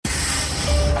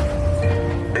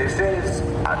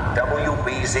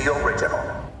WBZ Original.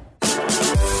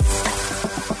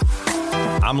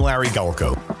 I'm Larry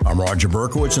Gulko. I'm Roger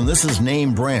Berkowitz, and this is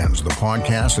Name Brands, the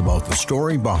podcast about the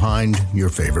story behind your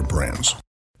favorite brands.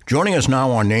 Joining us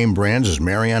now on Name Brands is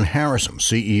Marianne Harrison,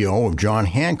 CEO of John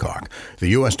Hancock, the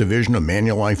U.S. division of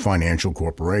Manulife Financial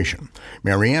Corporation.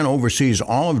 Marianne oversees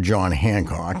all of John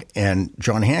Hancock, and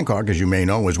John Hancock, as you may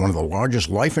know, is one of the largest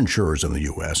life insurers in the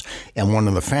U.S. and one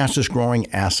of the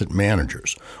fastest-growing asset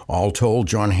managers. All told,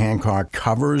 John Hancock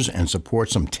covers and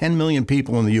supports some 10 million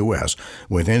people in the U.S.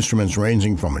 with instruments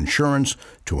ranging from insurance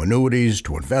to annuities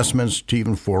to investments to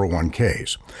even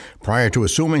 401ks. Prior to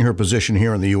assuming her position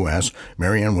here in the U.S.,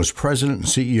 Marianne was president and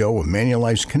CEO of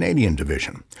Manulife's Canadian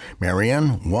division.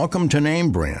 Marianne, welcome to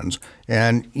Name Brands.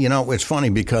 And, it's funny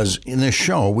because in this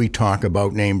show, we talk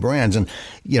about name brands. And,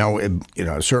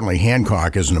 certainly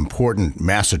Hancock is an important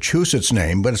Massachusetts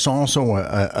name, but it's also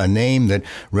a name that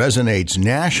resonates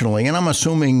nationally, and I'm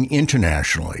assuming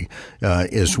internationally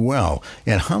as well.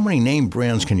 And how many name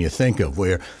brands can you think of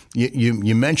where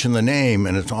you mention the name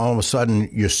and it's all of a sudden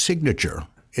your signature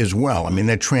as well? I mean,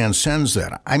 that transcends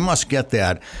that. I must get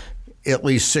that at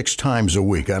least 6 times a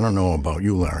week. I don't know about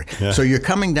you, Larry. Yeah. So you're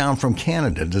coming down from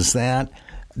Canada. Does that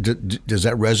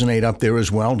resonate up there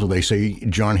as well? Do they say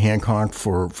John Hancock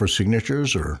for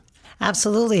signatures or?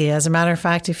 Absolutely. As a matter of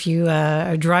fact, if you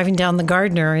are driving down the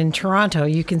Gardiner in Toronto,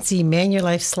 you can see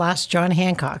Manulife / John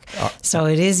Hancock. So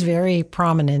it is very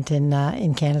prominent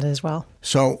in Canada as well.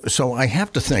 So I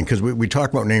have to think, because we talk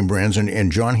about name brands, and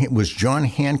was John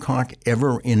Hancock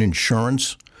ever in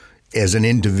insurance as an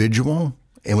individual?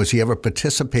 And was he ever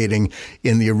participating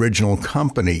in the original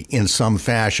company in some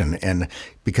fashion? And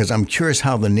because I'm curious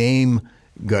how the name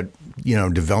got,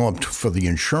 developed for the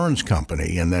insurance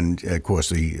company, and then, of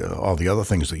course, all the other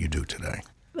things that you do today.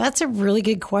 That's a really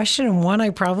good question, and one I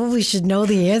probably should know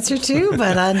the answer to,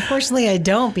 but unfortunately I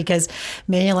don't, because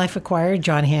Manulife acquired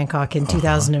John Hancock in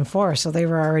 2004, so they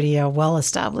were already a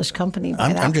well-established company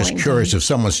by that I'm just point curious if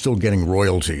someone's still getting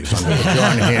royalties under the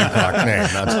John Hancock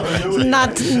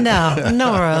name.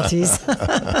 No royalties.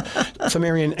 So,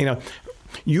 Marianne,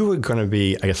 you were going to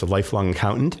be, I guess, a lifelong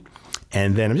accountant.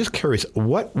 And then I'm just curious,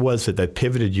 what was it that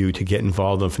pivoted you to get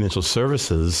involved in financial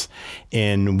services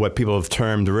in what people have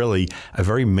termed really a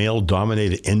very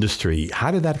male-dominated industry?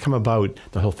 How did that come about,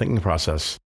 the whole thinking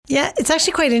process? Yeah, it's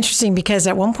actually quite interesting because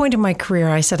at one point in my career,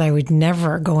 I said I would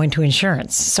never go into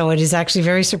insurance. So it is actually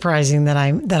very surprising that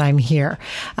I'm here.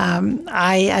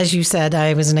 As you said,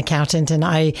 I was an accountant, and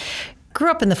I grew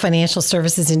up in the financial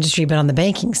services industry, but on the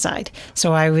banking side.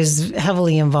 So I was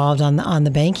heavily involved on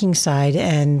the banking side,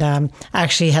 and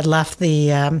actually had left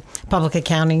the public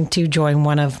accounting to join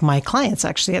one of my clients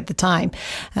actually at the time.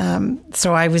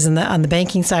 So I was on the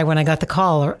banking side when I got the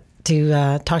call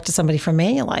to talk to somebody from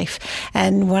Manulife.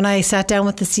 And when I sat down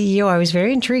with the CEO, I was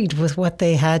very intrigued with what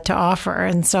they had to offer.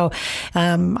 And so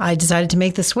I decided to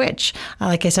make the switch.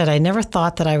 Like I said, I never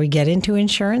thought that I would get into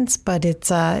insurance, but it's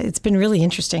been really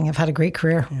interesting. I've had a great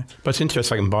career. Yeah. But it's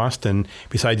interesting, like in Boston,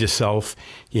 besides yourself,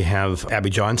 you have Abby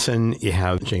Johnson, you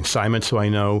have Jane Simons, who I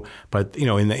know. But,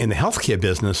 in the healthcare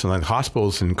business and like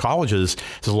hospitals and colleges,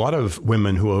 there's a lot of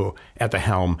women who are at the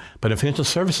helm. But in financial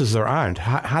services, there aren't.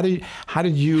 How did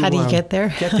you get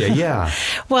there? Yeah.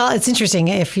 Well, it's interesting.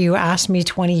 If you asked me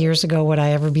 20 years ago, would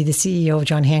I ever be the CEO of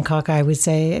John Hancock, I would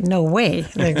say, no way.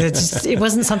 It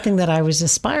wasn't something that I was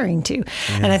aspiring to. Yeah.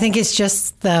 And I think it's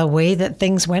just the way that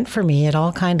things went for me. It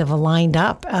all kind of aligned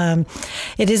up.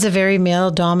 It is a very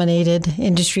male-dominated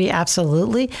industry,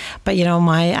 absolutely. But,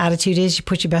 my attitude is you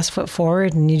put your best foot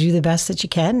forward and you do the best that you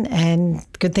can, and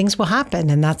good things will happen.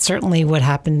 And that's certainly what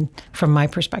happened from my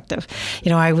perspective.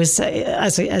 I was,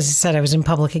 as I said, I was in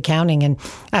public accounting, and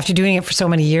after doing it for so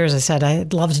many years, I said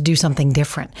I'd love to do something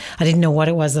different. I didn't know what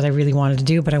it was that I really wanted to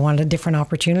do, but I wanted a different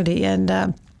opportunity.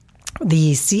 And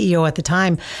the CEO at the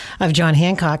time of John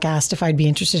Hancock asked if I'd be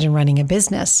interested in running a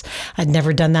business. I'd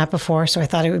never done that before, so I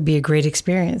thought it would be a great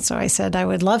experience. So I said I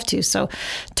would love to. So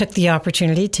took the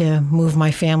opportunity to move my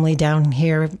family down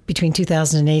here between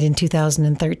 2008 and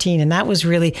 2013. And that was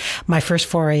really my first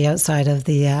foray outside of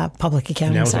the public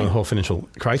accounting and that was side. when the whole financial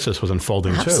crisis was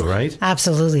unfolding too, right?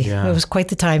 Absolutely. Yeah. It was quite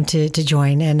the time to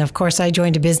join. And of course, I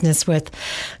joined a business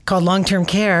called Long-Term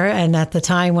Care. And at the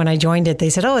time when I joined it,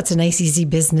 they said, it's a nice, easy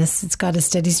business. It's got a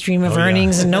steady stream of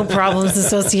earnings and no problems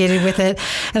associated with it.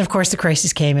 And of course, the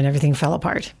crisis came and everything fell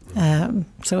apart. So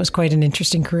it was quite an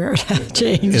interesting career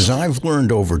change. As I've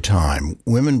learned over time,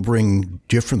 women bring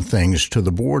different things to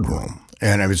the boardroom.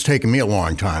 And it's taken me a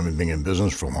long time and being in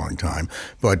business for a long time.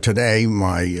 But today,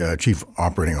 my chief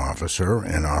operating officer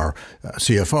and our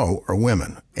CFO are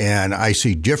women. And I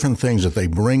see different things that they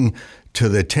bring to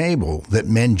the table that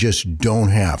men just don't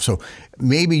have. So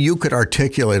maybe you could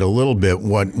articulate a little bit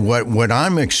what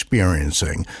I'm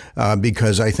experiencing,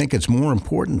 because I think it's more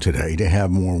important today to have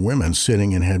more women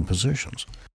sitting in head positions.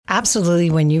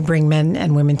 Absolutely. When you bring men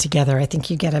and women together, I think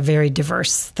you get a very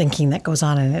diverse thinking that goes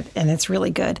on in it, and it's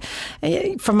really good.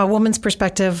 From a woman's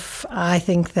perspective, I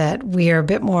think that we are a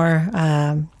bit more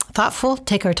thoughtful,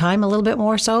 take our time a little bit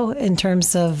more so in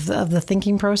terms of the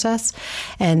thinking process,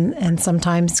 and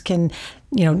sometimes can,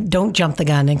 don't jump the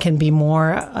gun and can be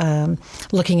more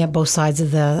looking at both sides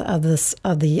of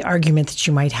the argument that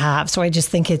you might have. So I just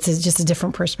think it's just a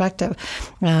different perspective.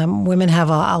 Women have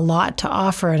a lot to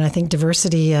offer, and I think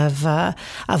diversity of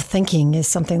thinking is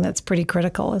something that's pretty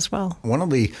critical as well. One of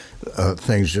the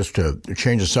things, just to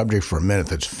change the subject for a minute,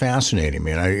 that's fascinating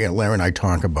me, and Larry and I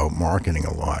talk about marketing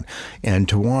a lot, and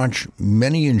to watch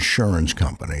many insurance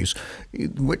companies,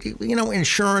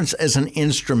 insurance as an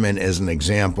instrument, as an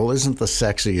example, isn't the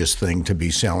sexiest thing to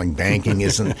be selling. Banking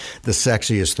isn't the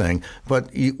sexiest thing. But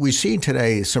we see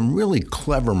today some really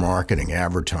clever marketing,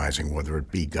 advertising, whether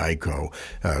it be Geico,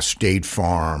 State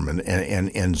Farm,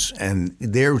 and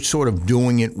they're sort of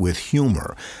doing it with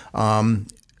humor.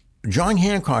 John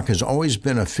Hancock has always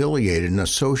been affiliated and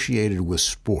associated with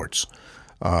sports.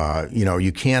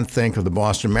 You can't think of the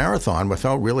Boston Marathon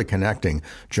without really connecting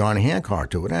John Hancock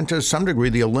to it. And to some degree,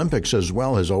 the Olympics as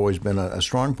well has always been a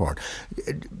strong part.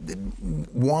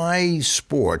 Why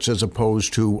sports as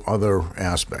opposed to other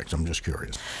aspects? I'm just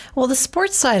curious. Well, the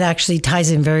sports side actually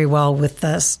ties in very well with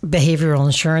the behavioral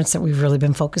insurance that we've really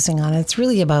been focusing on. It's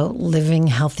really about living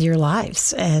healthier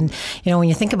lives. And, when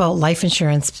you think about life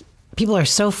insurance, people are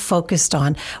so focused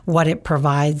on what it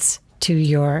provides to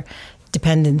your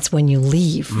dependents when you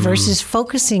leave versus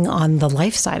focusing on the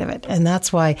life side of it. And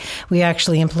that's why we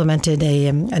actually implemented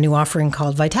a new offering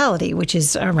called Vitality, which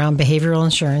is around behavioral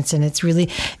insurance. And it's really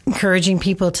encouraging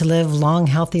people to live long,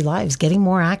 healthy lives, getting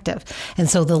more active. And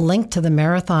so the link to the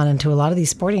marathon and to a lot of these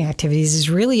sporting activities is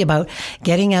really about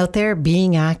getting out there,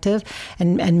 being active,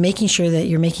 and making sure that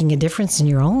you're making a difference in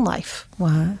your own life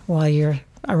while you're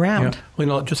around.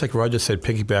 Well, just like Roger said,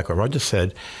 piggyback what Roger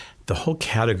said, the whole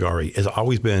category has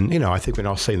always been, I think we can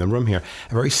all say in the room here,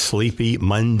 a very sleepy,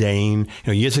 mundane.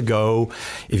 Years ago,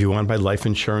 if you wanted to buy life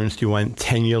insurance, you want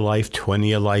 10-year life,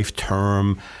 20-year life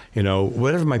term,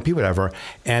 whatever it might be, whatever.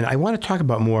 And I want to talk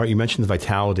about more, you mentioned the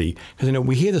Vitality, because,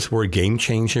 we hear this word game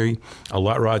changer a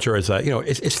lot, Roger, as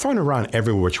it's thrown around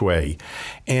every which way.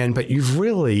 But you've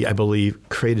really, I believe,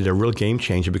 created a real game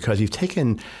changer because you've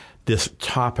taken this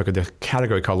topic or the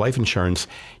category called life insurance,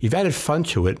 you've added fun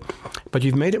to it, but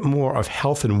you've made it more of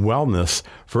health and wellness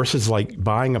versus like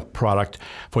buying a product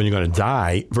for when you're going to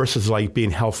die versus like being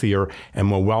healthier and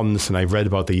more wellness. And I've read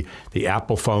about the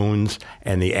Apple phones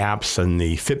and the apps and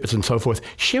the Fitbits and so forth.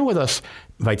 Share with us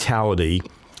Vitality.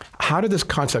 How did this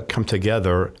concept come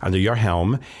together under your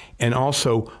helm? And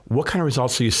also, what kind of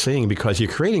results are you seeing? Because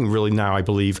you're creating really now, I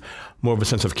believe, more of a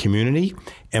sense of community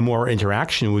and more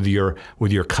interaction with your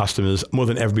customers more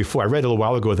than ever before. I read a little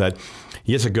while ago that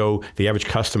years ago, the average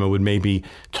customer would maybe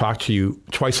talk to you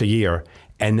twice a year,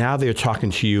 and now they're talking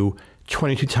to you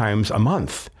 22 times a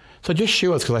month. So just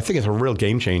share us, because I think it's a real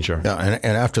game changer. Yeah,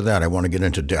 and after that, I want to get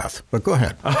into death. But go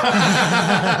ahead.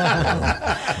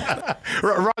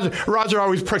 Roger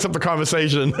always picks up the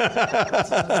conversation.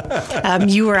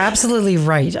 You were absolutely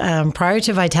right. Prior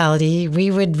to Vitality, we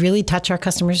would really touch our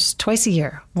customers twice a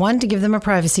year. One, to give them a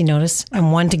privacy notice,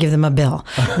 and one, to give them a bill.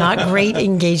 Not great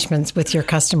engagements with your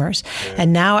customers.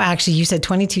 And now, actually, you said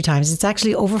 22 times. It's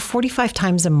actually over 45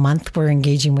 times a month we're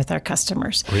engaging with our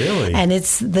customers. Really? And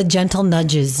it's the gentle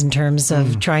nudges in terms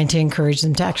of trying to encourage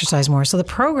them to exercise more. So the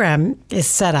program is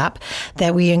set up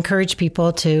that we encourage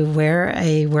people to wear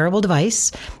a wearable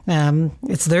device.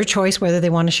 It's their choice whether they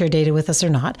want to share data with us or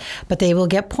not, but they will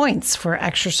get points for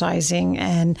exercising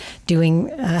and doing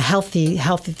healthy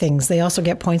things. They also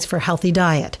get points for healthy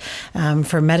diet,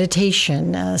 for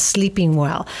meditation, sleeping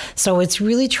well. So it's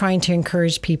really trying to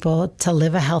encourage people to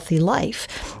live a healthy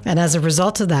life. And as a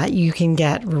result of that, you can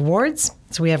get rewards.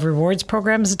 So we have rewards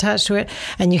programs attached to it,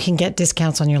 and you can get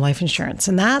discounts on your life insurance.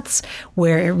 And that's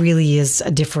where it really is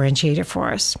a differentiator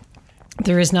for us.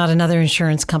 There is not another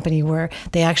insurance company where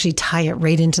they actually tie it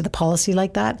right into the policy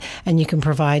like that, and you can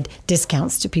provide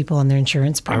discounts to people on their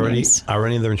insurance premiums. Are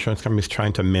any other insurance companies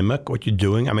trying to mimic what you're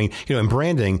doing? I mean, in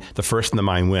branding, the first in the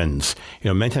mind wins.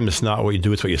 Many times it's not what you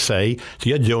do, it's what you say. So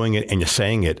you're doing it and you're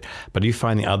saying it, but do you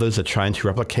find the others are trying to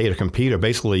replicate or compete, or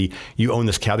basically you own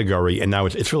this category and now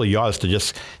it's really yours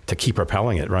to keep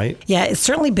propelling it, right? Yeah, it's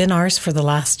certainly been ours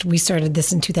we started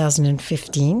this in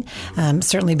 2015.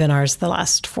 Certainly been ours the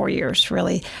last 4 years.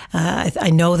 Really. I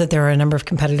know that there are a number of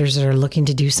competitors that are looking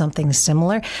to do something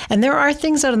similar. And there are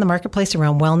things out in the marketplace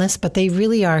around wellness, but they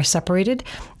really are separated.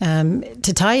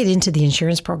 To tie it into the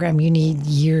insurance program, you need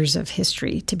years of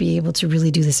history to be able to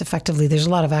really do this effectively. There's a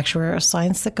lot of actuarial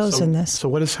science that goes in this. So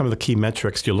what are some of the key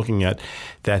metrics you're looking at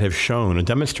that have shown and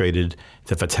demonstrated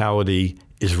that vitality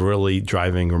is really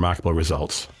driving remarkable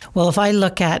results? Well, if I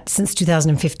look at since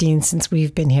 2015, since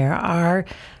we've been here, our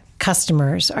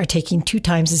customers are taking 2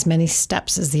 times as many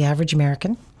steps as the average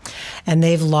American, and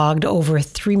they've logged over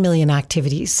 3 million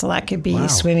activities. So that could be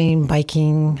swimming,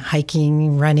 biking,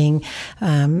 hiking, running,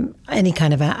 any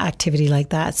kind of activity like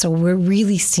that. So we're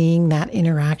really seeing that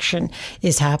interaction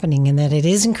is happening and that it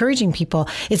is encouraging people.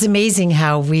 It's amazing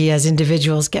how we as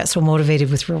individuals get so motivated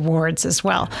with rewards as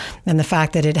well. And the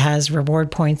fact that it has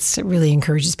reward points, it really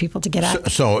encourages people to get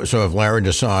out. So if Larry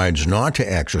decides not to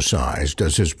exercise,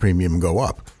 does his premium go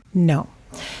up? No.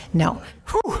 That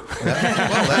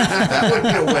would be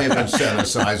a way of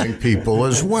incentivizing people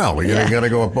as well. You got to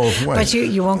go up both ways. But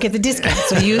you won't get the discount.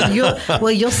 So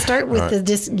you'll start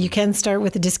with you can start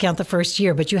with the discount the first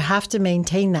year, but you have to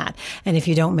maintain that. And if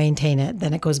you don't maintain it,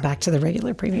 then it goes back to the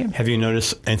regular premium. Have you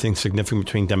noticed anything significant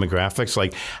between demographics?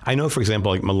 Like I know, for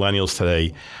example, like millennials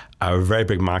today are a very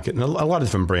big market, and a lot of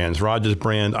different brands, Rogers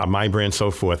brand, my brand,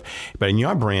 so forth. But in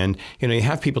your brand, you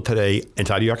have people today, it's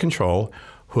out of your control,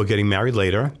 who are getting married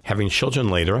later, having children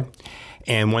later.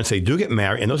 And once they do get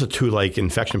married, and those are 2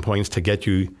 inflection points to get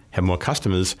you have more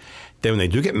customers, then when they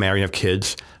do get married and have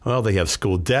kids, well, they have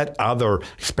school debt, other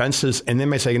expenses, and they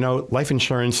may say, life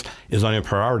insurance is not a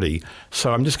priority.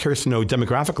 So I'm just curious to know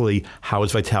demographically, how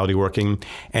is Vitality working?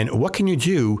 And what can you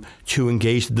do to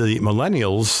engage the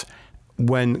millennials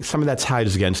when some of that tide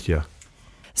is against you?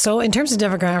 So in terms of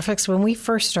demographics, when we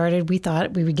first started, we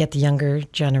thought we would get the younger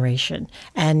generation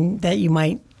and that you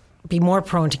might be more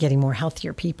prone to getting more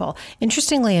healthier people.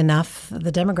 Interestingly enough, the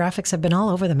demographics have been all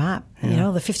over the map. The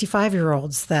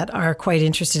 55-year-olds that are quite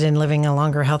interested in living a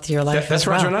longer, healthier life. That's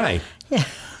Roger and I. Yeah.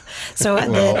 So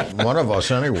one of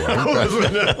us anyway.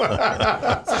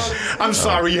 I'm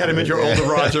sorry you had to admit you're older,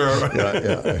 Roger.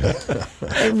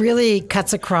 It really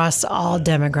cuts across all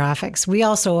demographics. We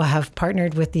also have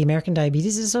partnered with the American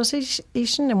Diabetes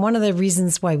Association, and one of the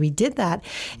reasons why we did that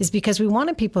is because we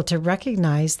wanted people to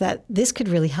recognize that this could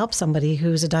really help somebody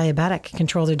who's a diabetic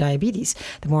control their diabetes.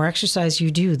 The more exercise you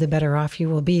do, the better off you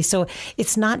will be. So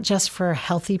it's not just for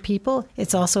healthy people,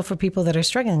 it's also for people that are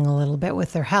struggling a little bit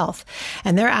with their health.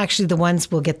 And they're actually the ones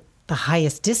will get the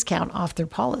highest discount off their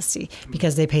policy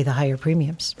because they pay the higher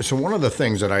premiums. So one of the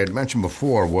things that I had mentioned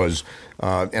before was,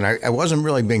 and I wasn't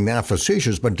really being that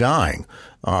facetious, but dying.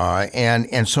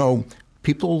 And so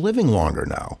people are living longer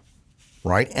now,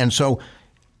 right? And so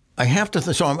I have to,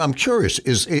 so I'm curious,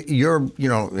 is you're,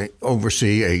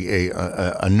 oversee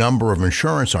a number of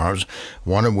insurance arms,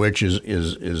 one of which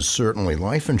is certainly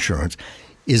life insurance.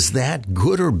 Is that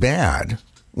good or bad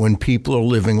when people are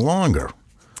living longer?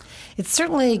 It's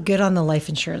certainly good on the life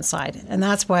insurance side. And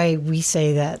that's why we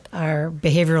say that our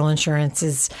behavioral insurance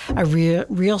is a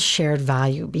real shared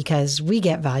value, because we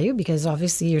get value because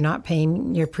obviously you're not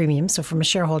paying your premiums. So from a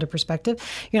shareholder perspective,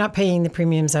 you're not paying the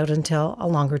premiums out until a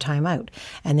longer time out.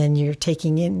 And then you're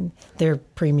taking in their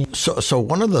premiums. So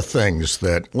one of the things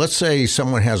that, let's say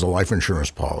someone has a life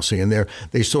insurance policy and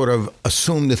they sort of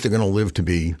assume that they're going to live to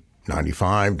be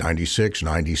 95, 96,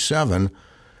 97,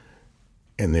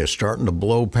 and they're starting to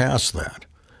blow past that.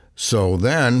 So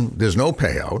then there's no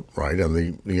payout, right?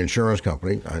 And the insurance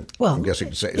company, I guess you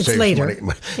could say, it's saves later.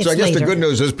 money. So I guess the good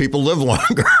news is people live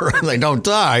longer and they don't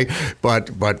die, but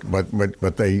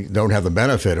they don't have the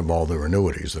benefit of all the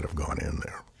annuities that have gone in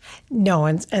there. No,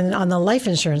 and on the life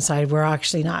insurance side, we're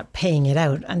actually not paying it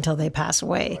out until they pass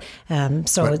away. But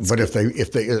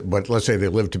let's say they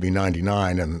live to be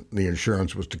 99 and the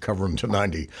insurance was to cover them to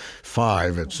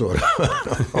 95, it's sort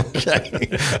of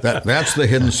okay. That's the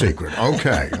hidden secret.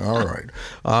 Okay, all right.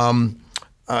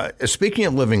 Speaking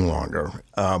of living longer,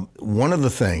 one of the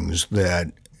things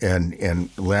that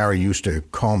and Larry used to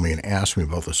call me and ask me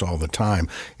about this all the time.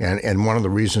 And one of the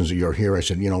reasons that you're here, I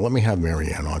said, let me have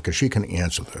Marianne on because she can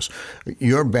answer this.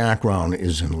 Your background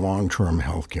is in long-term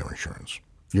health care insurance.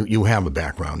 You have a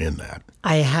background in that.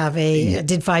 I have I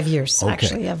did 5 years,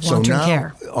 actually, of long-term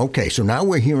care. Okay, so now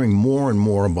we're hearing more and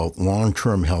more about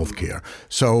long-term health care.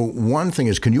 So one thing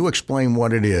is, can you explain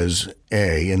what it is,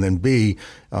 A, and then B,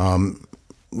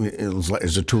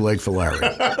 is it too late for Larry?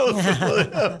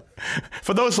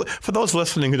 For those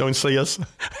listening who don't see us,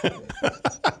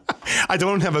 I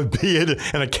don't have a beard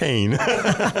and a cane.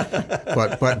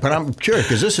 but I'm curious,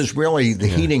 because this is really the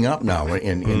heating up now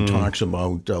in talks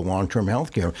about long-term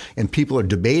health care, and people are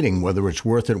debating whether it's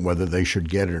worth it, whether they should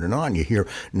get it or not. And you hear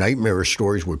nightmarish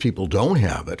stories where people don't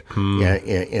have it,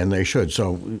 and they should.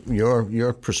 So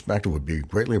your perspective would be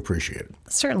greatly appreciated.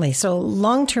 Certainly. So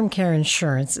long-term care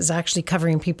insurance is actually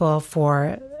covering people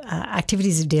for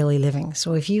activities of daily living.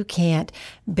 So if you can't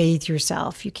bathe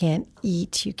yourself, you can't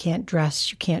eat, you can't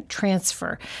dress, you can't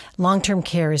transfer, long-term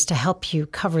care is to help you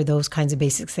cover those kinds of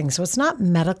basic things. So it's not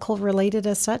medical related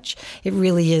as such. It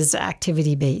really is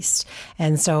activity based.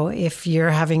 And so if you're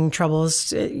having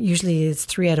troubles, usually it's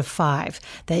 3 out of 5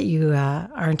 that you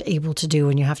aren't able to do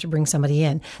and you have to bring somebody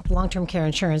in. The long-term care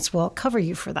insurance will cover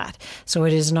you for that. So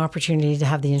it is an opportunity to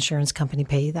have the insurance company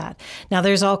pay you that. Now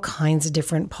there's all kinds of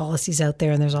different policies out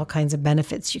there, and there's all kinds of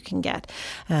benefits you can get.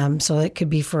 So it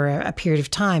could be for a period of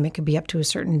time. It could be up to a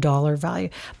certain dollar value,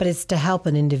 but it's to help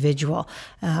an individual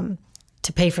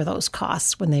to pay for those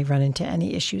costs when they run into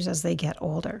any issues as they get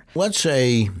older. Let's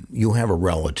say you have a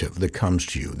relative that comes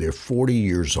to you. They're 40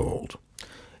 years old,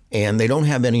 and they don't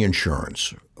have any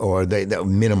insurance, or they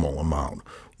minimal amount.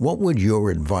 What would your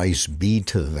advice be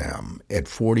to them at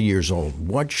 40 years old?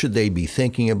 What should they be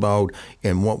thinking about,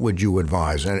 and what would you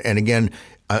advise? And again,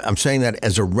 I'm saying that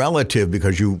as a relative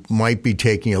because you might be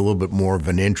taking a little bit more of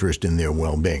an interest in their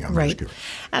well-being. Right.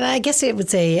 And I guess it would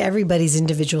say everybody's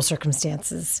individual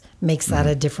circumstances makes that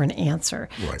a different answer.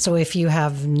 Right. So if you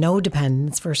have no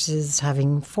dependents versus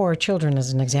having 4 children,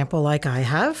 as an example, like I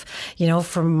have,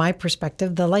 from my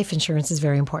perspective, the life insurance is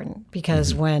very important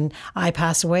because when I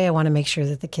pass away, I want to make sure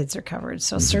that the kids are covered.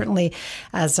 So certainly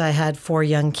as I had 4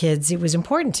 young kids, it was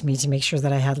important to me to make sure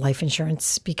that I had life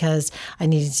insurance because I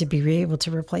needed to be able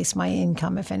to replace my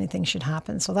income if anything should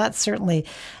happen. So that's certainly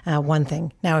one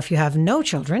thing. Now, if you have no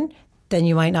children, then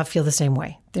you might not feel the same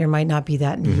way. There might not be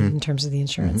that need in terms of the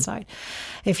insurance side.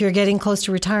 If you're getting close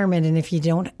to retirement and if you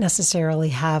don't necessarily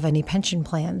have any pension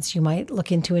plans, you might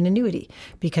look into an annuity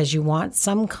because you want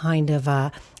some kind of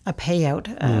a payout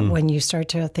when you start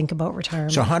to think about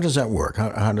retirement. So how does that work?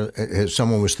 If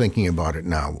someone was thinking about it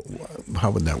now, how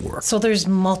would that work? So there's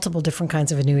multiple different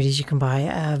kinds of annuities you can buy.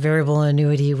 A variable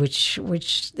annuity, which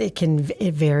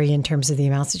it vary in terms of the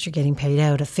amounts that you're getting paid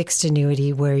out. A fixed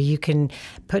annuity where you can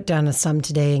put down a sum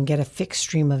today and get a fixed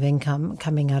stream of income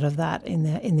coming out of that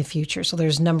in the future. So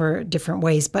there's a number of different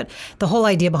ways, but the whole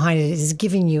idea behind it is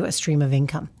giving you a stream of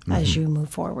income as you move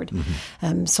forward.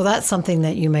 So that's something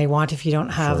that you may want if you don't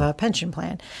have a pension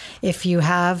plan. If you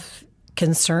have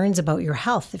concerns about your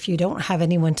health, if you don't have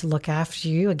anyone to look after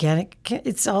you, again,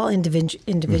 it's all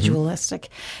individualistic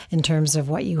in terms of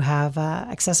what you have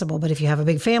accessible. But if you have a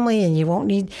big family and you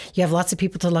have lots of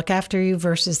people to look after you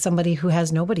versus somebody who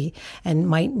has nobody and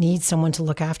might need someone to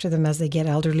look after them as they get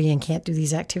elderly and can't do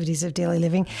these activities of daily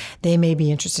living, they may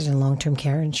be interested in long-term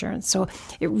care insurance. So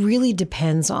it really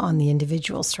depends on the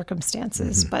individual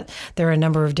circumstances, but there are a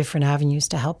number of different avenues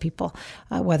to help people,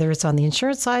 whether it's on the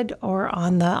insurance side or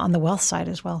on the wealth side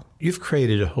as well. You've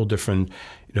created a whole different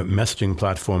messaging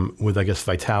platform with, I guess,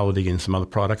 Vitality and some other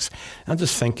products. I'm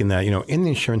just thinking that, in the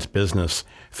insurance business,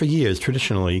 for years,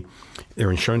 traditionally, there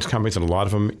are insurance companies, and a lot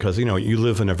of them, because, you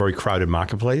live in a very crowded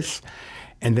marketplace,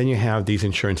 and then you have these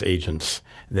insurance agents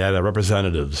that are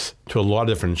representatives to a lot of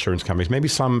different insurance companies, maybe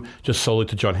some just solely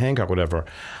to John Hancock, whatever.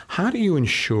 How do you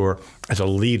ensure, as a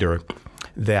leader,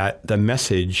 that the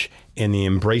message and the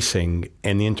embracing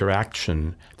and the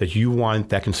interaction that you want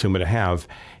that consumer to have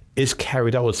is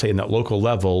carried out, let's say, in that local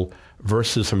level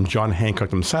versus from John Hancock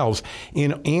themselves?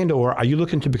 And or are you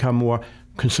looking to become more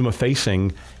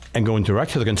consumer-facing and going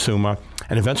direct to the consumer?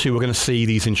 And eventually we're going to see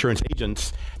these insurance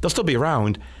agents, they'll still be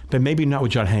around, but maybe not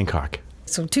with John Hancock.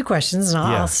 So 2 questions, and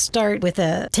I'll start with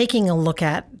taking a look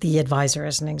at the advisor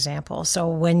as an example. So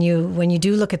when you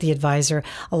do look at the advisor,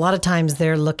 a lot of times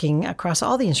they're looking across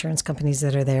all the insurance companies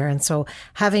that are there. And so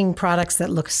having products that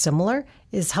look similar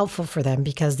is helpful for them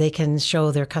because they can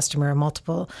show their customer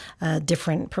multiple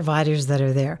different providers that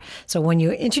are there. So when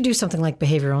you introduce something like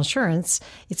behavioral insurance,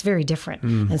 it's very different.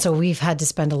 And so we've had to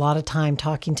spend a lot of time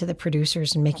talking to the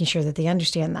producers and making sure that they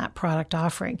understand that product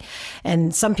offering.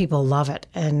 And some people love it,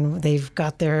 and they've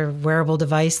got their wearable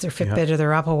device, their Fitbit or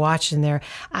their Apple Watch, and they're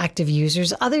active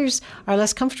users. Others are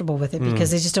less comfortable with it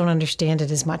because they just don't understand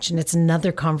it as much. And it's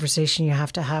another conversation you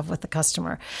have to have with the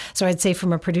customer. So I'd say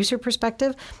from a producer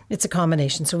perspective, it's a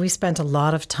combination. So we spent a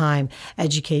lot of time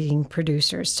educating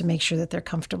producers to make sure that they're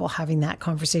comfortable having that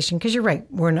conversation. Because you're right,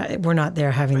 we're not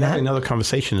there having that. Having another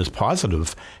conversation is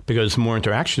positive because it's more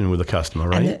interaction with the customer,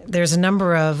 right? And there's a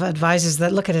number of advisors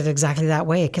that look at it exactly that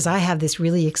way. Because I have this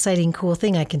really exciting, cool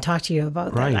thing I can talk to you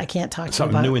about that I can't talk to you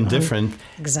about. Something new and different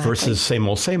versus same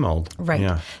old. Right.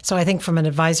 Yeah. So I think from an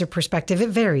advisor perspective, it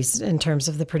varies in terms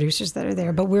of the producers that are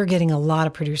there. But we're getting a lot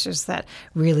of producers that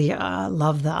really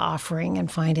love the offering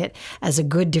and find it as a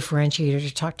good differentiator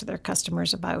to talk to their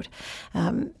customers about.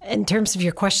 In terms of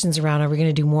your questions around, are we going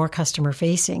to do more customer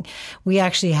facing? We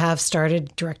actually have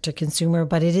started direct to consumer,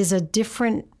 but it is a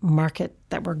different market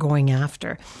that we're going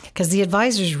after because the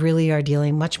advisors really are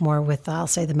dealing much more with, I'll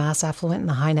say, the mass affluent and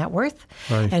the high net worth.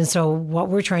 Right. And so what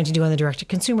we're trying to do on the direct to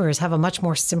consumer is have a much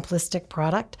more simplistic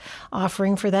product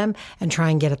offering for them and try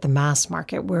and get at the mass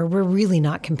market where we're really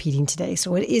not competing today.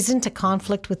 So it isn't a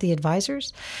conflict with the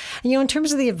advisors. And, in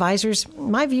terms of the advisors,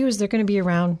 my view is they're going to be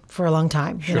around for a long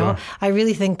time. Sure. I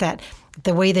really think that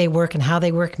the way they work and how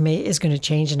they work is going to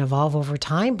change and evolve over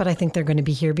time, but I think they're going to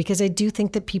be here because I do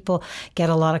think that people get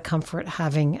a lot of comfort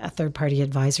having a third-party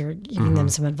advisor giving them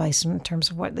some advice in terms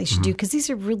of what they should do, because these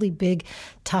are really big,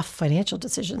 tough financial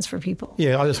decisions for people.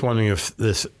 Yeah, I was just wondering if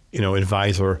this,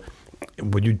 advisor,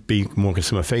 would you be more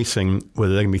consumer-facing,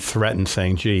 whether they're going to be threatened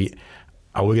saying, gee,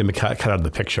 are we going to be cut out of the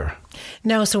picture?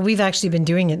 No, so we've actually been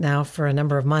doing it now for a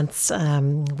number of months.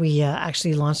 We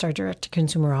actually launched our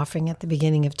direct-to-consumer offering at the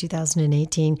beginning of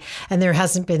 2018, and there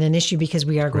hasn't been an issue because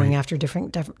we are going after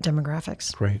different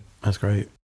demographics. Great. That's great.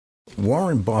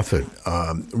 Warren Buffett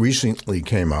recently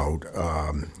came out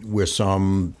with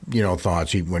some,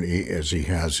 thoughts as he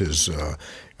has his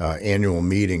annual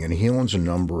meeting, and he owns a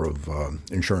number of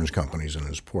insurance companies in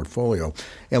his portfolio.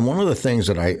 And one of the things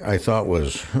that I thought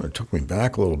it took me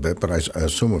back a little bit, but I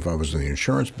assume if I was in the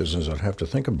insurance business, I'd have to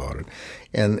think about it.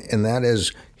 And that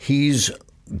is, he's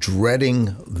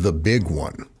dreading the big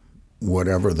one,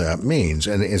 whatever that means.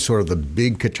 And it's sort of the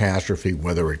big catastrophe,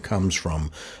 whether it comes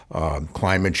from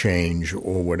climate change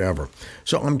or whatever.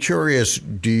 So I'm curious,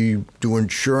 do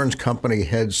insurance company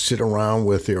heads sit around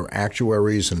with their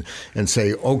actuaries and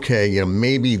say, okay,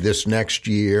 maybe this next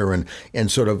year,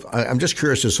 and sort of, I'm just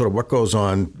curious as sort of what goes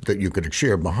on that you could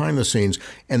share behind the scenes,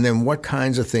 and then what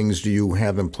kinds of things do you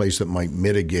have in place that might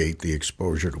mitigate the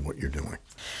exposure to what you're doing?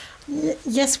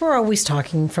 Yes, we're always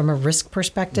talking from a risk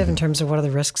perspective in terms of what are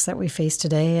the risks that we face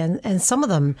today. And some of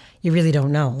them you really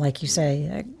don't know. Like you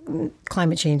say,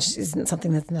 climate change isn't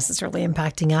something that's necessarily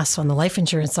impacting us on the life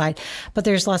insurance side. But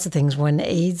there's lots of things. When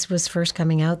AIDS was first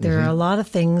coming out, there are a lot of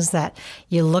things that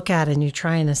you look at and you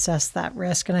try and assess that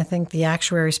risk. And I think the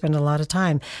actuaries spend a lot of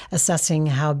time assessing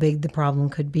how big the problem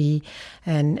could be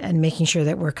and making sure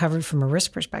that we're covered from a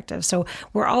risk perspective. So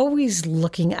we're always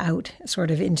looking out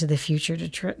sort of into the future to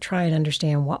try and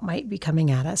understand what might be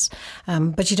coming at us.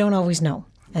 But you don't always know.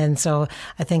 And so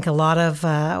I think a lot of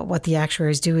what the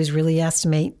actuaries do is really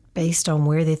estimate based on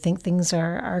where they think things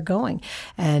are going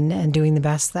and doing the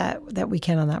best that we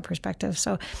can on that perspective.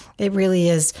 So it really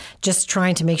is just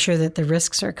trying to make sure that the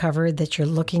risks are covered, that you're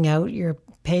looking out, you're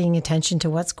paying attention to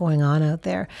what's going on out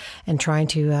there and trying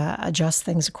to adjust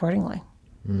things accordingly.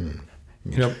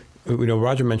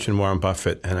 Roger mentioned Warren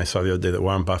Buffett, and I saw the other day that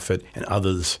Warren Buffett and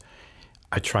others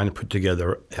are trying to put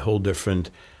together a whole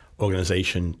different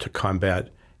organization to combat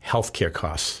healthcare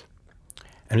costs.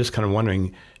 I'm just kind of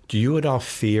wondering, do you at all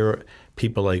fear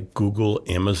people like Google,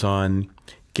 Amazon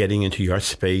getting into your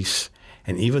space?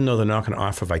 And even though they're not going to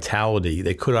offer Vitality,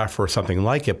 they could offer something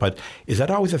like it. But is that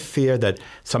always a fear that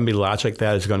somebody large like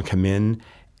that is going to come in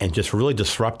and just really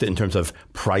disrupt it in terms of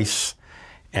price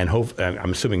and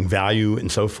I'm assuming value and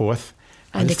so forth?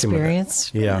 And experience,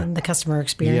 and the customer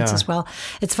experience as well.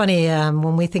 It's funny,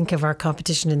 when we think of our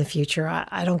competition in the future,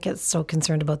 I don't get so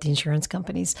concerned about the insurance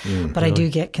companies, but I do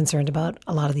get concerned about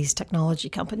a lot of these technology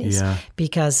companies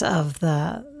because of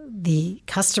the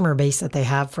customer base that they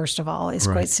have, first of all, is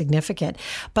quite significant.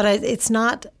 But it's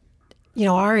not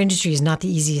our industry is not the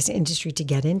easiest industry to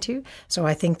get into. So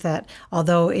I think that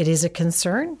although it is a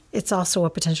concern, it's also a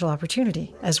potential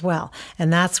opportunity as well.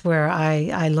 And that's where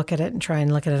I look at it and try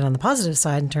and look at it on the positive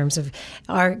side in terms of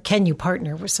can you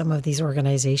partner with some of these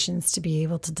organizations to be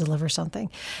able to deliver something?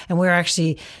 And we're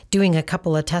actually doing a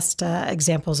couple of test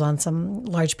examples on some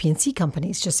large P&C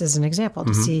companies, just as an example,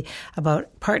 to see about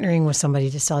partnering with somebody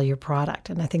to sell your product.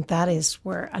 And I think that is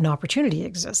where an opportunity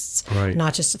exists,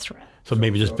 not just a threat. So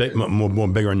maybe just more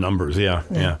bigger numbers,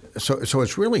 yeah. So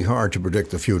it's really hard to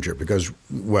predict the future because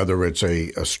whether it's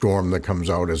a storm that comes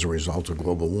out as a result of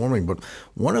global warming, but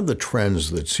one of the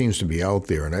trends that seems to be out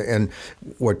there, and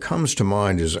what comes to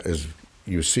mind is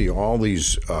you see all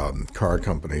these car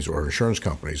companies or insurance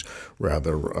companies,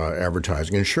 rather,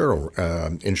 advertising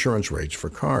insurance rates for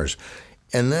cars.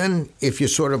 And then if you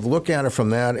sort of look at it from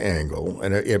that angle,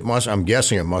 and I'm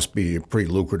guessing it must be a pretty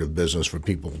lucrative business for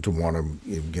people to want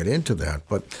to get into that.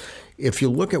 But if you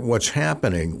look at what's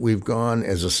happening, we've gone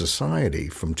as a society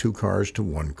from 2 cars to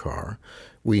 1 car.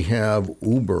 We have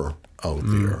Uber out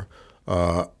there.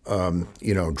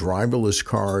 Driverless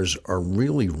cars are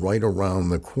really right around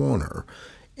the corner.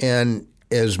 And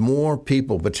as more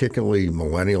people, particularly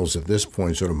millennials at this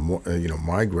point, sort of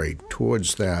migrate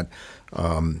towards that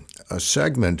a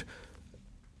segment,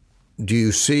 do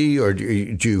you see or do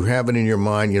you have it in your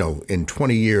mind, in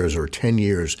 20 years or 10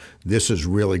 years, this is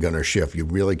really going to shift? You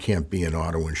really can't be in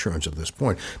auto insurance at this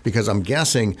point. Because I'm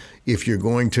guessing if you're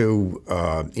going to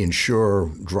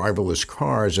insure driverless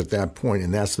cars at that point,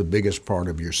 and that's the biggest part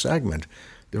of your segment,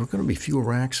 there are going to be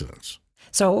fewer accidents.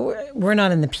 So we're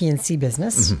not in the P&C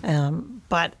business,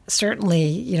 but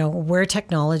certainly, where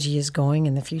technology is going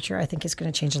in the future, I think is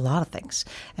going to change a lot of things.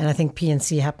 And I think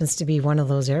P&C happens to be one of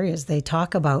those areas. They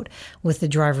talk about with the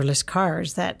driverless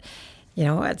cars that,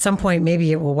 at some point,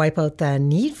 maybe it will wipe out the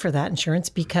need for that insurance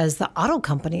because the auto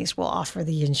companies will offer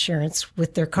the insurance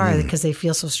with their car because they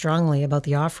feel so strongly about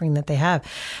the offering that they have.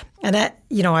 And that,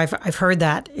 I've heard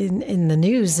that in the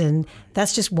news, and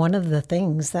that's just one of the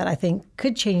things that I think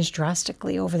could change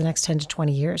drastically over the next 10 to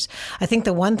 20 years. I think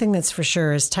the one thing that's for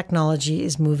sure is technology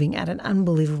is moving at an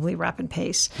unbelievably rapid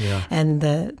pace. Yeah. And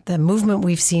the movement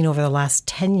we've seen over the last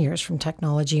 10 years from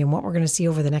technology and what we're going to see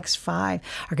over the next 5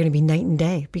 are going to be night and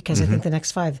day because I think the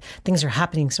next 5 things are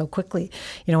happening so quickly.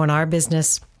 In our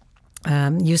business,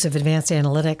 use of advanced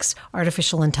analytics,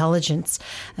 artificial intelligence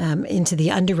into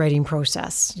the underwriting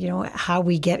process, how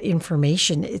we get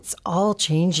information, it's all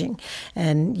changing.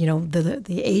 And,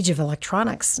 the age of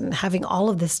electronics and having all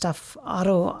of this stuff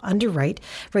auto underwrite.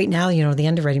 Right now, the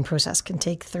underwriting process can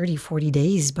take 30, 40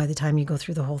 days by the time you go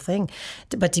through the whole thing.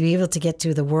 But to be able to get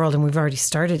to the world, and we've already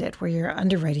started it, where you're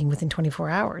underwriting within 24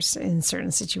 hours in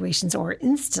certain situations or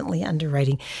instantly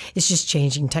underwriting, is just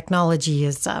changing. Technology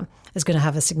is going to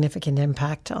have a significant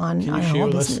impact on all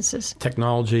businesses.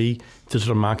 Technology,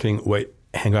 digital marketing, what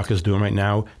Hancock is doing right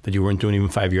now that you weren't doing even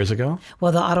 5 years ago?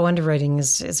 Well, the auto underwriting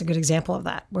is a good example of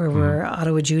that, where we're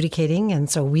auto adjudicating. And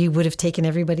so we would have taken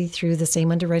everybody through the same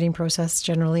underwriting process,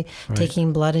 generally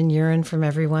taking blood and urine from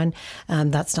everyone.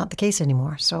 That's not the case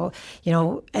anymore. So,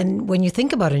 and when you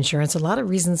think about insurance, a lot of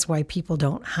reasons why people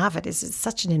don't have it is it's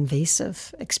such an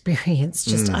invasive experience,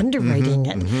 just underwriting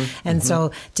it. And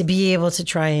so to be able to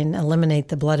try and eliminate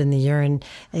the blood and the urine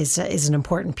is an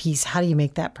important piece. How do you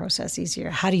make that process easier?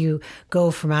 How do you go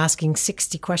from asking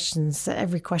 60 questions,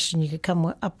 every question you could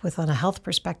come up with on a health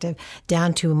perspective,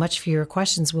 down to much fewer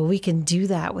questions? Well, we can do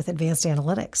that with advanced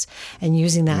analytics and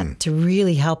using that to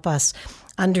really help us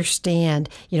understand,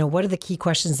 what are the key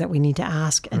questions that we need to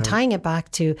ask, and tying it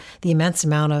back to the immense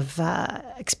amount of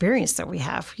experience that we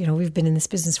have. We've been in this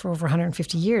business for over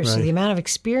 150 years. So the amount of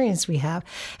experience we have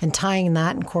and tying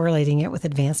that and correlating it with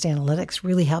advanced analytics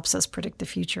really helps us predict the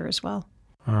future as well.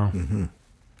 Wow.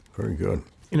 Very good.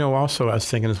 Also, I was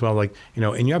thinking as well,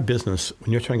 in your business,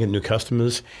 when you're trying to get new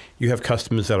customers, you have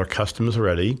customers that are customers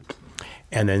already.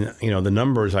 And then, the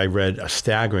numbers I read are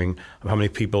staggering of how many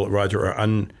people, Roger, are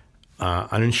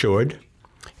uninsured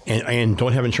and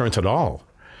don't have insurance at all.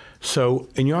 So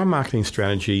in your marketing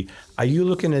strategy, are you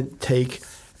looking to take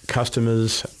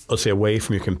customers, let's say, away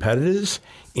from your competitors?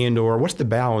 And or what's the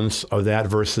balance of that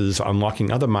versus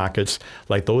unlocking other markets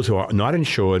like those who are not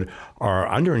insured or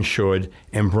underinsured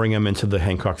and bring them into the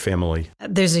Hancock family?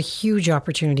 There's a huge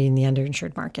opportunity in the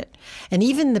underinsured market. And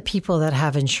even the people that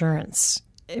have insurance,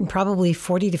 in probably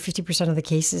 40 to 50% of the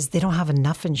cases, they don't have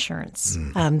enough insurance.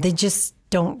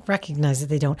 don't recognize that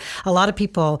they don't. A lot of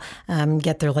people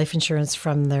get their life insurance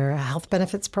from their health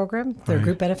benefits program, their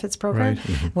group benefits program,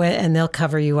 and they'll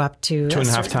cover you up to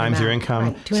 2.5 times your income.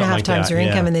 Right. 2.5 times your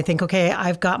income, and they think, okay,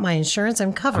 I've got my insurance,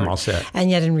 I'm covered. I'm all set.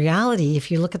 And yet in reality, if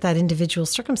you look at that individual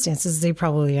circumstances, they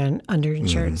probably are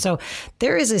underinsured. So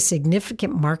there is a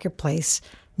significant marketplace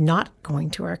not going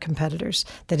to our competitors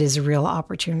that is a real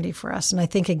opportunity for us. And I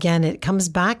think, again, it comes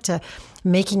back to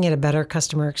making it a better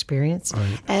customer experience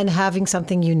and having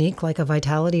something unique like a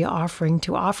Vitality offering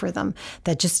to offer them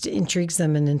that just intrigues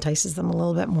them and entices them a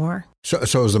little bit more.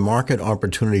 So is the market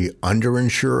opportunity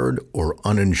underinsured or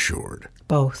uninsured?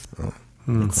 Both. Oh.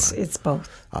 It's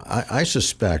both. I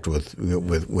suspect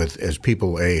with as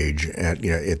people age,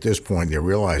 at this point they're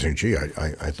realizing, gee,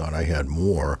 I thought I had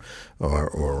more,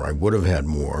 or I would have had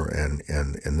more,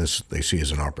 and this they see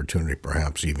as an opportunity,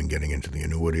 perhaps even getting into the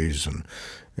annuities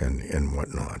and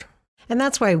whatnot. And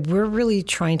that's why we're really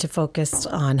trying to focus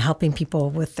on helping people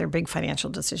with their big financial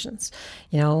decisions.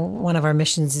 One of our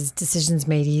missions is decisions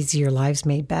made easier, lives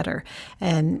made better,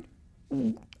 and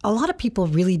a lot of people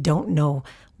really don't know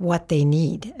what they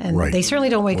need. And they certainly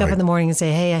don't wake up in the morning and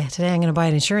say, hey, today I'm going to buy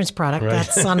an insurance product.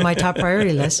 That's on my top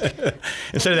priority list.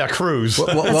 Instead of that cruise.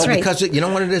 Well, because you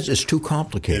know what it is? It's too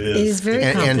complicated. It is very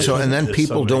complicated. And then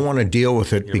people don't want to deal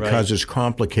with it because it's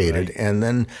complicated. And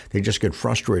then they just get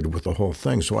frustrated with the whole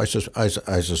thing. So I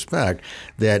suspect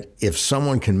that if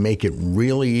someone can make it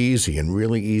really easy and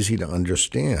really easy to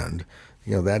understand,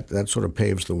 that sort of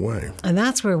paves the way. And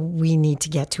that's where we need to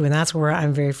get to. And that's where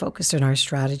I'm very focused in our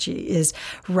strategy is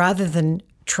rather than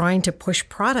trying to push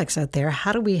products out there,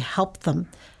 how do we help them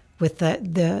with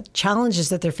the challenges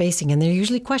that they're facing? And they're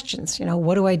usually questions.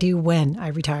 What do I do when I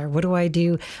retire? What do I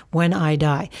do when I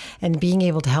die? And being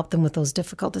able to help them with those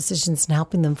difficult decisions and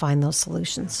helping them find those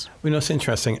solutions. It's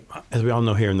interesting. As we all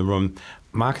know here in the room,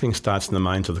 marketing starts in the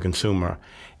minds of the consumer.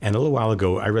 And a little while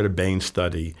ago, I read a Bain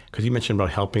study, because you mentioned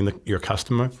about helping your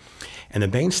customer. And the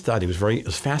Bain study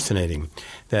was fascinating,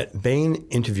 that Bain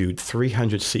interviewed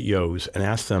 300 CEOs and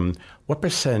asked them, what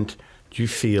percent do you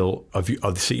feel of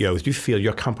the CEOs, do you feel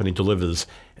your company delivers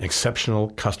an exceptional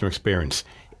customer experience?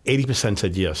 80%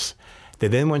 said yes. They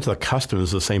then went to the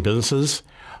customers of the same businesses.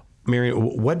 Marian,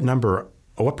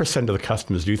 what percent of the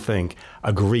customers do you think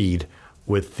agreed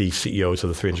with the CEOs of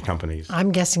the 300 companies?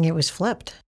 I'm guessing it was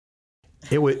flipped.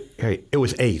 It was 8. It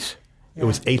was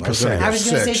 8%. I was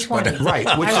going to say 20. Right.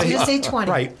 I was going to say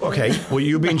 20. Right. Okay. Well,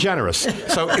 you're being generous.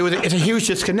 So it's a huge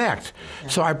disconnect.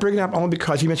 So I bring it up only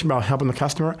because you mentioned about helping the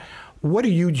customer. What do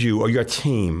you do, or your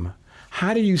team?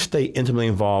 How do you stay intimately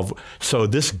involved so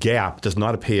this gap does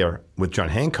not appear with John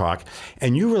Hancock,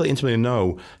 and you really intimately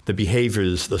know the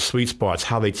behaviors, the sweet spots,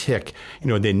 how they tick,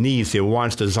 their needs, their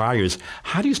wants, desires.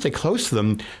 How do you stay close to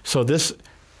them so this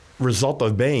result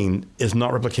of Bain is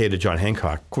not replicated at John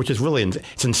Hancock, which is really,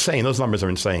 it's insane. Those numbers are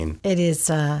insane. It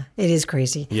is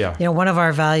crazy. Yeah. One of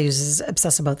our values is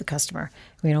obsess about the customer.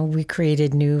 We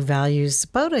created new values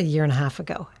about a year and a half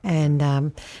ago.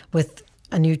 And with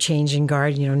a new change in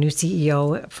guard, new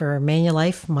CEO for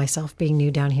Manulife, myself being new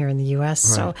down here in the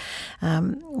U.S. Right.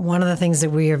 So one of the things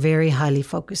that we are very highly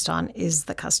focused on is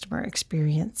the customer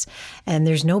experience. And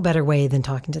there's no better way than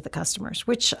talking to the customers,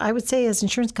 which I would say as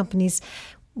insurance companies,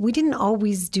 we didn't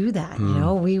always do that.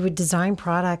 We would design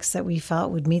products that we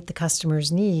felt would meet the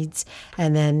customer's needs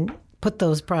and then put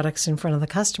those products in front of the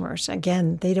customers.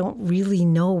 Again, they don't really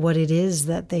know what it is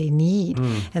that they need.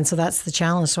 And so that's the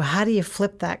challenge. So how do you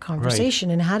flip that conversation?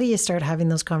 Right. And how do you start having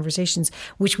those conversations,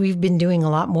 which we've been doing a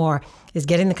lot more, is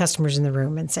getting the customers in the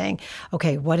room and saying,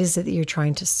 okay, what is it that you're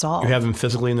trying to solve? You have them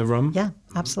physically in the room? Yeah,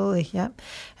 absolutely. Yeah.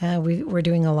 We're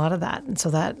doing a lot of that. And so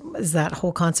that is that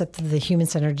whole concept of the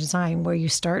human-centered design, where you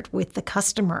start with the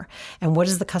customer and what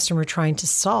is the customer trying to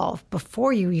solve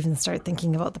before you even start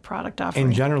thinking about the product offering.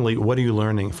 And generally, what are you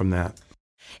learning from that?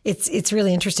 It's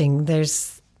really interesting.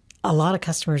 There's a lot of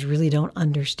customers really don't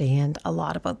understand a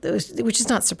lot about those, which is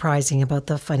not surprising, about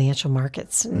the financial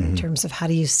markets in terms of how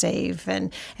do you save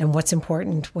and what's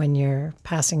important when you're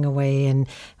passing away, and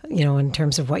in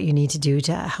terms of what you need to do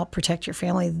to help protect your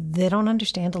family. They don't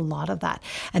understand a lot of that.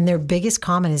 And their biggest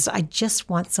comment is, I just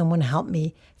want someone to help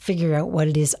me figure out what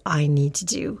it is I need to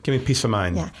do. Give me peace of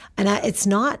mind. Yeah. And it's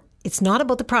not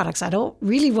about the products. I don't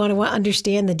really want to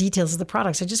understand the details of the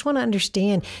products. I just want to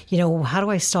understand, how do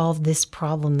I solve this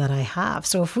problem that I have?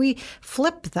 So if we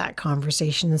flip that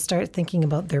conversation and start thinking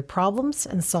about their problems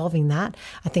and solving that,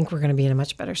 I think we're going to be in a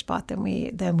much better spot than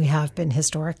we have been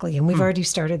historically. And we've already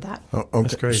started that. Oh, okay.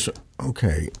 That's great. So,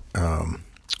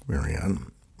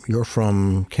 Marianne, you're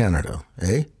from Canada,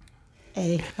 eh?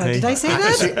 A. Oh, did I say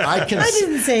that? I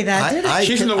didn't say that, did I?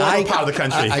 She's in the warmer part of the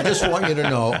country. I just want you to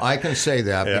know, I can say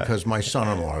that because my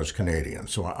son-in-law is Canadian,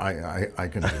 so I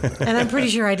can do that. And I'm pretty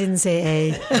sure I didn't say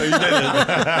A. No, you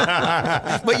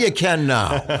didn't. But you can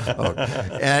now.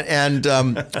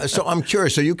 So I'm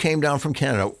curious. So you came down from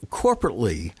Canada.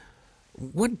 Corporately,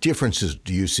 what differences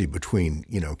do you see between,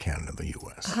 Canada and the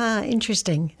U.S.?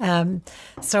 Interesting.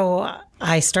 So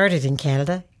I started in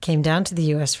Canada, came down to the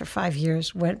U.S. for 5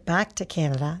 years, went back to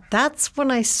Canada. That's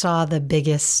when I saw the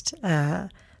biggest I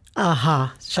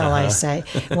say,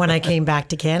 when I came back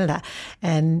to Canada.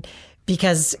 And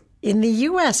because in the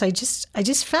U.S., I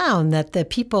just found that the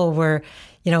people were,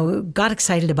 got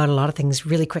excited about a lot of things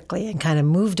really quickly and kind of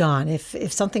moved on.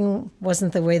 If something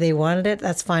wasn't the way they wanted it,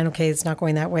 that's fine. Okay, it's not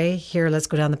going that way. Here, let's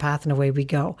go down the path and away we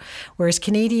go. Whereas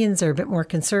Canadians are a bit more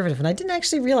conservative. And I didn't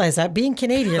actually realize that. Being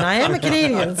Canadian, I am a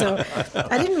Canadian. So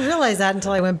I didn't realize that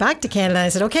until I went back to Canada. And I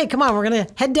said, okay, come on, we're going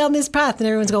to head down this path. And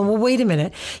everyone's going, well, wait a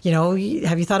minute.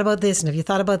 Have you thought about this? And have you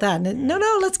thought about that? And no,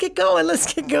 let's get going.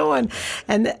 Let's get going.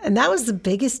 And that was the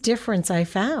biggest difference I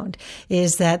found,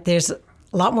 is that there's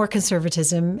a lot more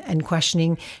conservatism and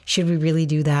questioning, should we really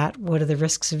do that? What are the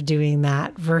risks of doing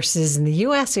that? Versus in the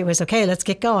U.S., it was, okay, let's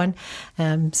get going.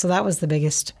 So that was the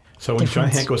biggest So when difference.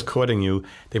 John Hancock was courting you,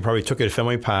 they probably took you to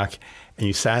Fenway Park, and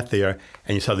you sat there,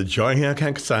 and you saw the John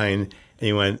Hancock sign, and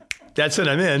you went, that's it,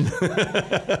 I'm in.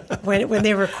 When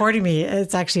they were recording me,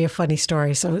 it's actually a funny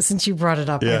story. So since you brought it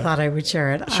up, I thought I would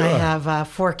share it. Sure. I have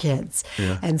 4 kids.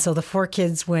 Yeah. And so the 4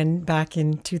 kids, when back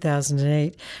in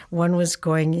 2008, one was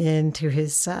going into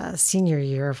his senior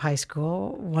year of high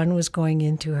school. One was going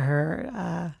into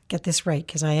her, get this right,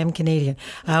 because I am Canadian.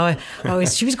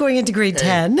 She was going into grade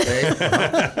 10.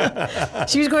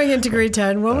 She was going into grade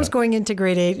 10. One was going into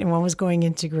grade 8, and one was going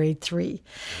into grade 3.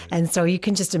 And so you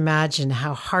can just imagine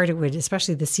how hard it would,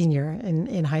 especially the senior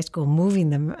in high school, moving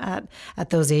them at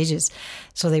those ages.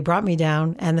 So they brought me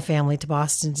down and the family to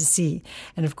Boston to see.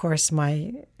 And of course,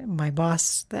 my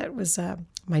boss, that was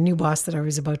my new boss that I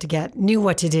was about to get, knew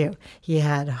what to do. He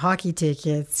had hockey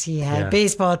tickets, he had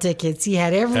baseball tickets, he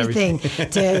had everything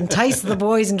to entice the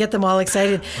boys and get them all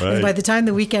excited. Right. And by the time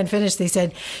the weekend finished, they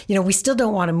said, we still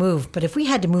don't want to move, but if we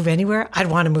had to move anywhere, I'd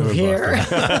want to move here.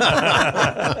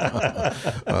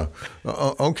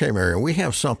 Okay, Marion, we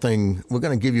have something, we're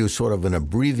going to give you sort of an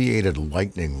abbreviated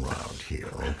lightning round here,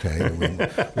 okay?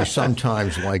 We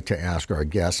sometimes like to ask our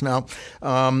guests. Now,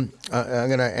 I'm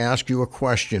going to ask you a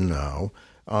question now.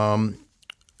 And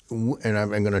I'm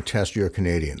going to test your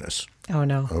Canadianness. Oh,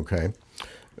 no. Okay.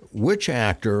 Which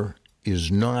actor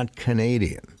is not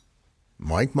Canadian?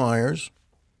 Mike Myers,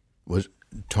 was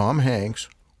Tom Hanks,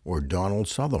 or Donald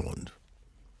Sutherland?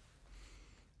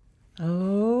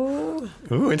 Oh.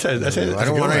 Ooh, that's I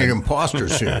don't want any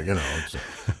imposters here, I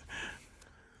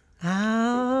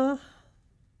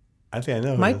think I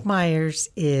know. Mike Myers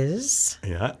is.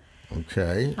 Yeah.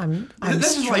 Okay. I'm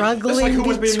This is struggling like Who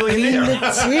Wants to Be a between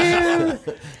Millionaire?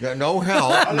 the two. No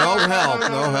help. No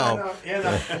help.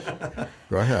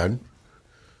 Go ahead.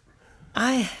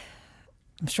 I'm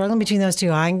struggling between those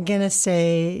two. I'm gonna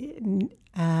say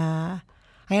Tom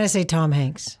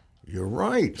Hanks. You're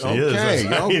right. He is. Okay.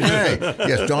 That's right. Okay.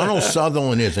 Yes, Donald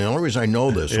Sutherland is. And the only reason I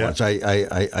know this was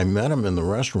I met him in the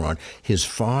restaurant. His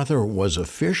father was a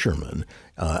fisherman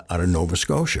out of Nova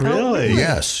Scotia. Really?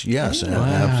 Yes. Wow.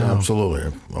 Absolutely.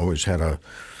 I've always had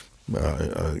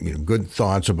good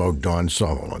thoughts about Don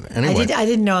Sutherland. Anyway. I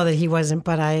didn't know that he wasn't,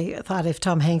 but I thought if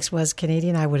Tom Hanks was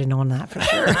Canadian, I would have known that for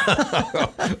sure.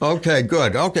 Okay,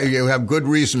 good. Okay, you have good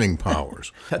reasoning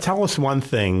powers. Tell us one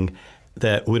thing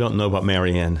that we don't know about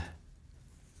Marianne.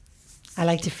 I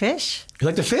like to fish. You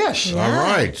like to fish? Yeah. All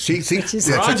right. See,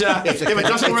 Roger, if it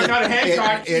doesn't work out at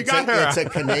Hancock, you got her. It's a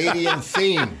Canadian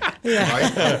theme. Yeah. Right?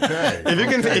 Okay.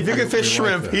 If you can fish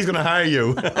shrimp, he's going to hire you.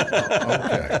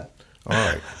 Okay. All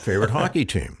right. Favorite hockey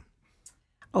team?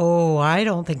 Oh, I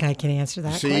don't think I can answer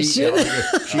that question. She's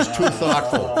too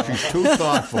thoughtful. She's too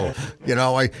thoughtful.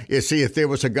 If there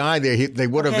was a guy there, they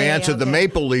would have answered the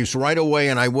Maple Leafs right away,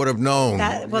 and I would have known.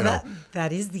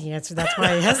 That is the answer. That's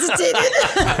why I hesitated.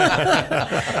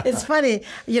 It's funny,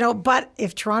 but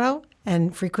if Toronto,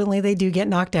 and frequently they do get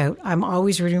knocked out, I'm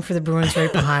always rooting for the Bruins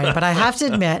right behind. But I have to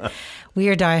admit, we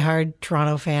are diehard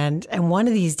Toronto fans, and one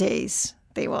of these days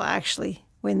they will actually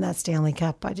win that Stanley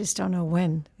Cup. I just don't know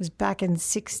when. It was back in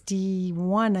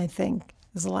 1961, I think,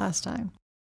 was the last time.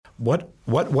 What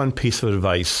one piece of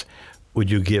advice would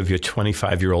you give your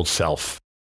 25-year-old self?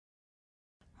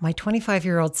 My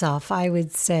 25-year-old self, I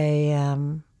would say,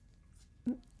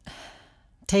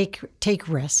 take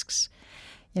risks.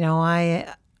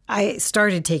 I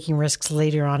started taking risks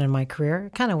later on in my career. I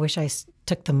kind of wish I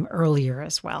took them earlier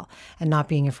as well, and not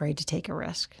being afraid to take a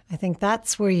risk. I think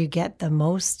that's where you get the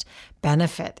most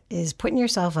benefit, is putting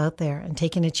yourself out there and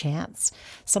taking a chance.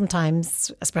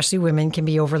 Sometimes, especially women, can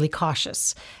be overly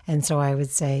cautious. And so I would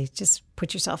say just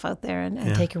put yourself out there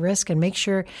and take a risk, and make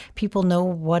sure people know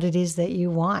what it is that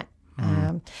you want.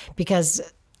 Because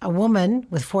a woman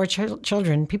with 4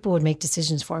 children, people would make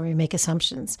decisions for me, make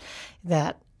assumptions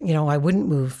that, I wouldn't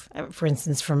move, for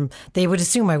instance, they would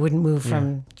assume I wouldn't move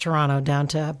from Toronto down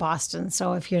to Boston.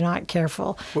 So if you're not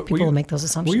careful, people will make those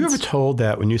assumptions. Were you ever told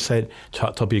that when you told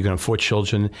people you're going to have 4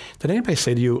 children, did anybody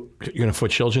say to you, you're going to have 4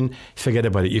 children? Forget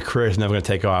about it. Your career is never going to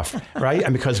take off, right?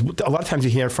 And because a lot of times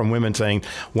you hear from women saying,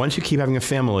 once you keep having a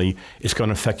family, it's going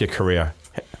to affect your career.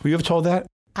 Were you ever told that?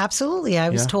 Absolutely. I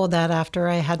was told that after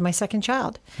I had my second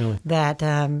child, really?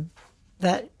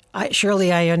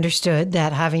 Surely I understood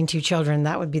that having 2 children,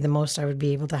 that would be the most I would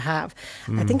be able to have.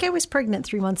 I think I was pregnant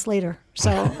 3 months later. So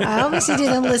I obviously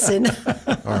didn't listen.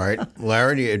 All right.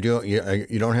 Larry, you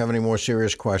don't have any more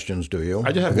serious questions, do you?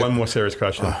 I just have one more serious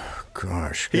question. Oh,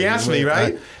 gosh. He asked me,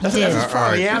 right? That's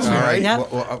fun. He asked me, right?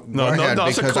 Yep. No,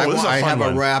 because I have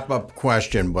a wrap-up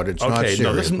question, but it's not serious. Okay,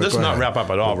 no, this is not wrap-up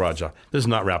at all, Roger. This is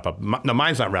not wrap-up. No,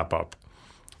 mine's not wrap-up.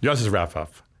 Yours is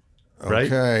wrap-up,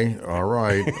 right? Okay, all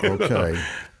right, okay.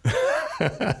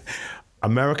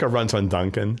 America runs on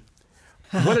Dunkin'.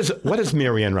 What does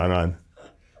Marianne run on?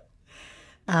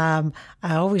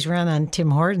 I always ran on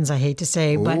Tim Hortons, I hate to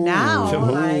say, but now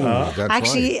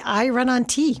I run on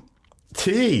tea.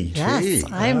 Tea? Yes. Tea.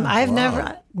 I've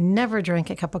never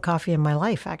drank a cup of coffee in my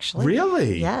life, actually.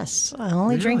 Really? Yes. I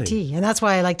only drink tea. And that's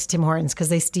why I liked Tim Hortons, because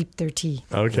they steep their tea.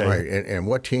 Okay. Right. And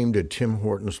what team did Tim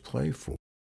Hortons play for?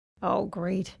 Oh,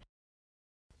 great.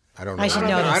 I don't know. I should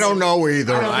know this. I don't know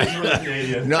either.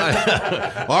 No.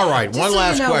 All right, one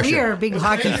last question. We are a big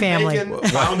hockey family.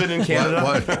 Founded in Canada.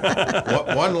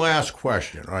 One last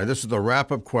question. All right, this is the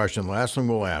wrap-up question. Last thing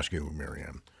we'll ask you,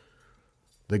 Marianne.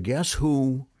 The Guess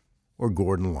Who or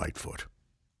Gordon Lightfoot?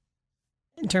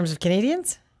 In terms of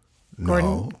Canadians?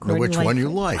 No, Gordon which Lightfoot. one you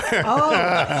like.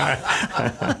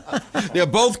 Oh. They're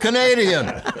both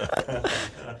Canadian.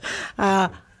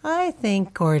 I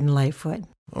think Gordon Lightfoot.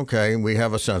 Okay, we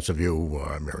have a sense of you,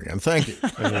 Marianne. Thank you.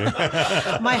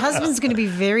 My husband's going to be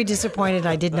very disappointed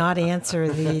I did not answer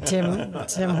the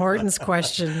Tim Hortons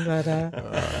question, but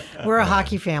we're a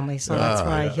hockey family, so that's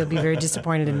why he'll be very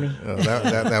disappointed in me.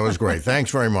 That was great.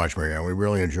 Thanks very much, Marianne. We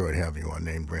really enjoyed having you on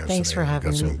Name Brands. Thanks for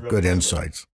having me. Got some good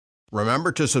insights.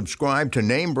 Remember to subscribe to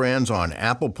Name Brands on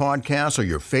Apple Podcasts or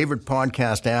your favorite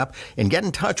podcast app, and get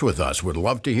in touch with us. We'd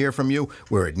love to hear from you.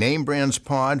 We're at Name Brands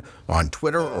Pod on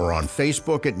Twitter or on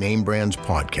Facebook at Name Brands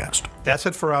Podcast. That's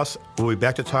it for us. We'll be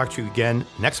back to talk to you again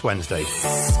next Wednesday.